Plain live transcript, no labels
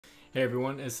Hey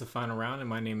everyone, it's the final round and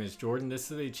my name is Jordan.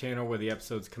 This is a channel where the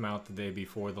episodes come out the day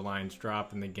before the lines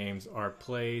drop and the games are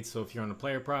played. So if you're on the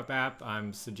player prop app,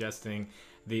 I'm suggesting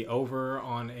the over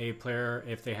on a player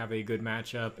if they have a good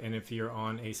matchup. And if you're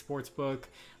on a sports book,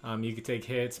 you can take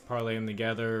hits, parlay them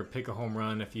together, pick a home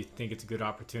run if you think it's a good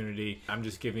opportunity. I'm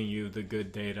just giving you the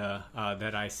good data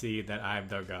that I see that I've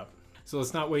dug up. So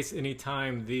let's not waste any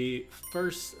time. The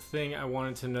first thing I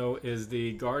wanted to know is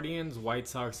the Guardians-White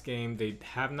Sox game. They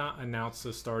have not announced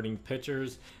the starting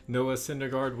pitchers. Noah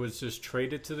Syndergaard was just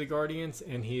traded to the Guardians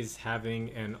and he's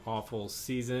having an awful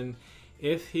season.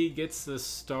 If he gets the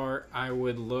start, I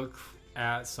would look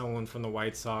at someone from the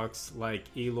White Sox like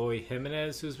Eloy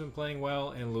Jimenez, who's been playing well,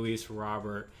 and Luis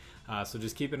Robert. So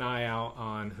just keep an eye out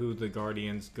on who the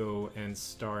Guardians go and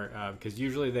start because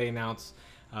usually they announce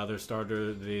their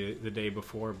starter the day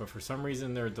before, but for some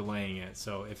reason they're delaying it.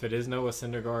 So if it is Noah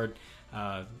Syndergaard,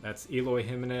 that's Eloy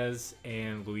Jimenez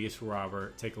and Luis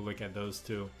Robert. Take a look at those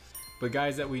two. But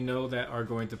guys that we know that are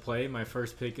going to play, my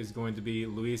first pick is going to be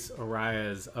Luis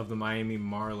Arias of the Miami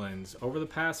Marlins. Over the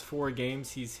past 4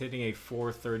 games, he's hitting a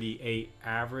 .438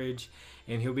 average,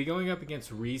 and he'll be going up against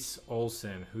Reese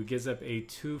Olson, who gives up a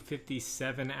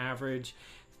 .257 average,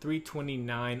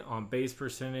 .329 on base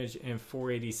percentage, and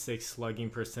 .486 slugging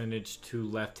percentage to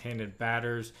left-handed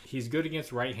batters. He's good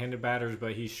against right-handed batters,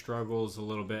 but he struggles a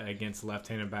little bit against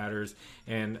left-handed batters.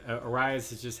 And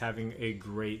Arias is just having a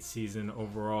great season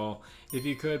overall. If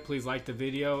you could, please like the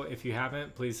video. If you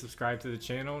haven't, please subscribe to the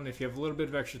channel. And if you have a little bit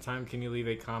of extra time, can you leave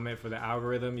a comment for the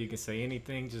algorithm? You can say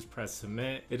anything, just press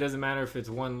submit. It doesn't matter if it's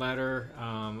one letter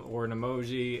or an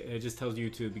emoji. It just tells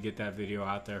YouTube to get that video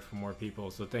out there for more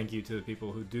people. So thank you to the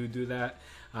people who do that.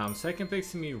 Second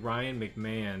pick's to me Ryan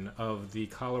McMahon of the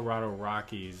Colorado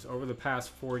Rockies. Over the past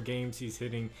 4 games, he's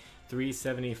hitting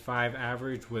 .375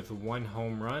 average with 1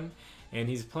 home run, and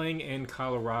he's playing in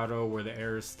Colorado where the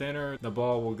air is thinner. The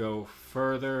ball will go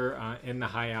further in the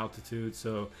high altitude,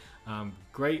 so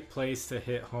great place to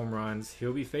hit home runs.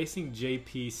 He'll be facing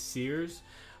JP Sears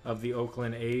of the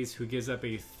Oakland A's, who gives up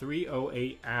a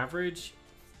 .308 average,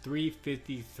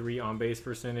 .353 on base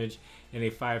percentage, and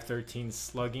a .513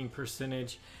 slugging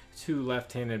percentage to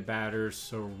left-handed batters.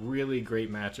 So really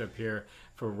great matchup here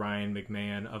for Ryan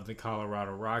McMahon of the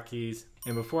Colorado Rockies.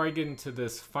 And before I get into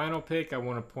this final pick, I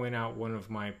want to point out one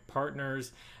of my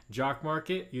partners,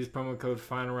 JOCKMKT. Use promo code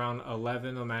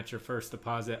FINALROUND11. They'll match your first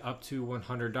deposit up to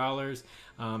 $100.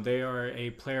 They are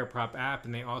a player prop app,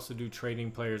 and they also do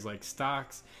trading players like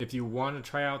stocks. If you want to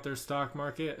try out their stock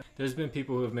market, there's been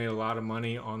people who have made a lot of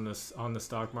money on the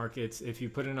stock markets. If you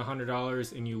put in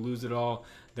 $100 and you lose it all,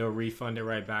 they'll refund it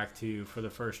right back to you for the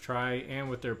first try. And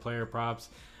with their player props,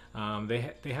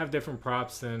 they have different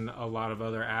props than a lot of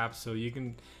other apps, so you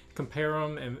can compare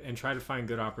them and try to find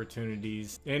good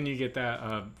opportunities, and you get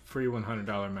that free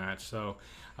 $100 match. So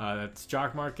that's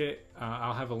JOCKMKT.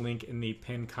 I'll have a link in the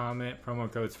pinned comment.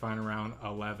 Promo code's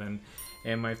FINALROUND11.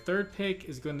 And my third pick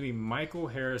is going to be Michael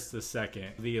Harris II,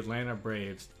 the Atlanta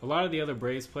Braves. A lot of the other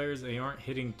Braves players, they aren't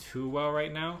hitting too well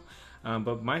right now,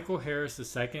 but Michael Harris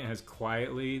II has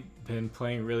quietly been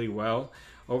playing really well.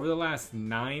 Over the last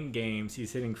 9 games,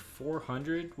 he's hitting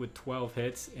 .400 with 12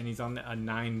 hits, and he's on a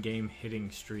 9-game hitting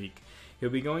streak. He'll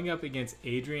be going up against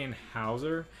Adrian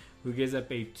Hauser, who gives up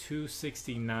a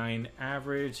 .269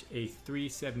 average, a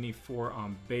 .374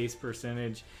 on base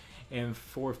percentage, and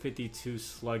 .452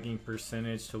 slugging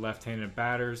percentage to left-handed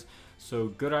batters. So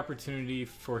good opportunity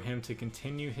for him to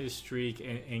continue his streak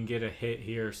and get a hit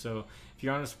here. So if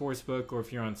you're on a sports book or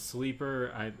if you're on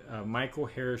Sleeper, Michael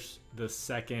Harris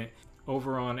II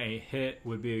over on a hit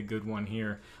would be a good one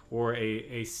here, or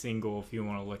a single if you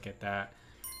want to look at that.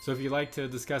 So if you'd like to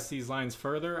discuss these lines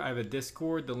further, I have a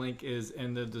Discord. The link is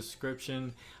in the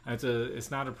description. It's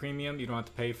not a premium. You don't have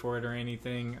to pay for it or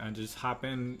anything. Just hop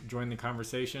in, join the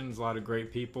conversation. There's a lot of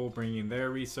great people bringing their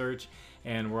research,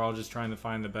 and we're all just trying to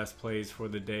find the best plays for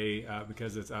the day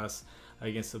because it's us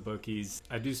against the bookies.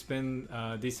 I do spend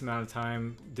a decent amount of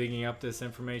time digging up this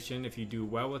information. If you do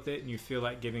well with it and you feel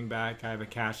like giving back, I have a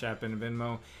Cash App and a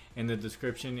Venmo in the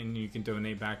description, and you can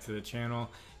donate back to the channel.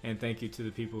 And thank you to the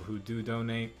people who do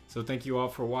donate. So thank you all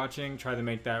for watching. Try to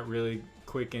make that really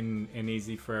quick and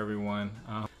easy for everyone.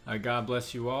 God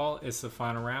bless you all. It's the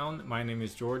final round. My name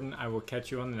is Jordan. I will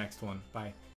catch you on the next one. Bye.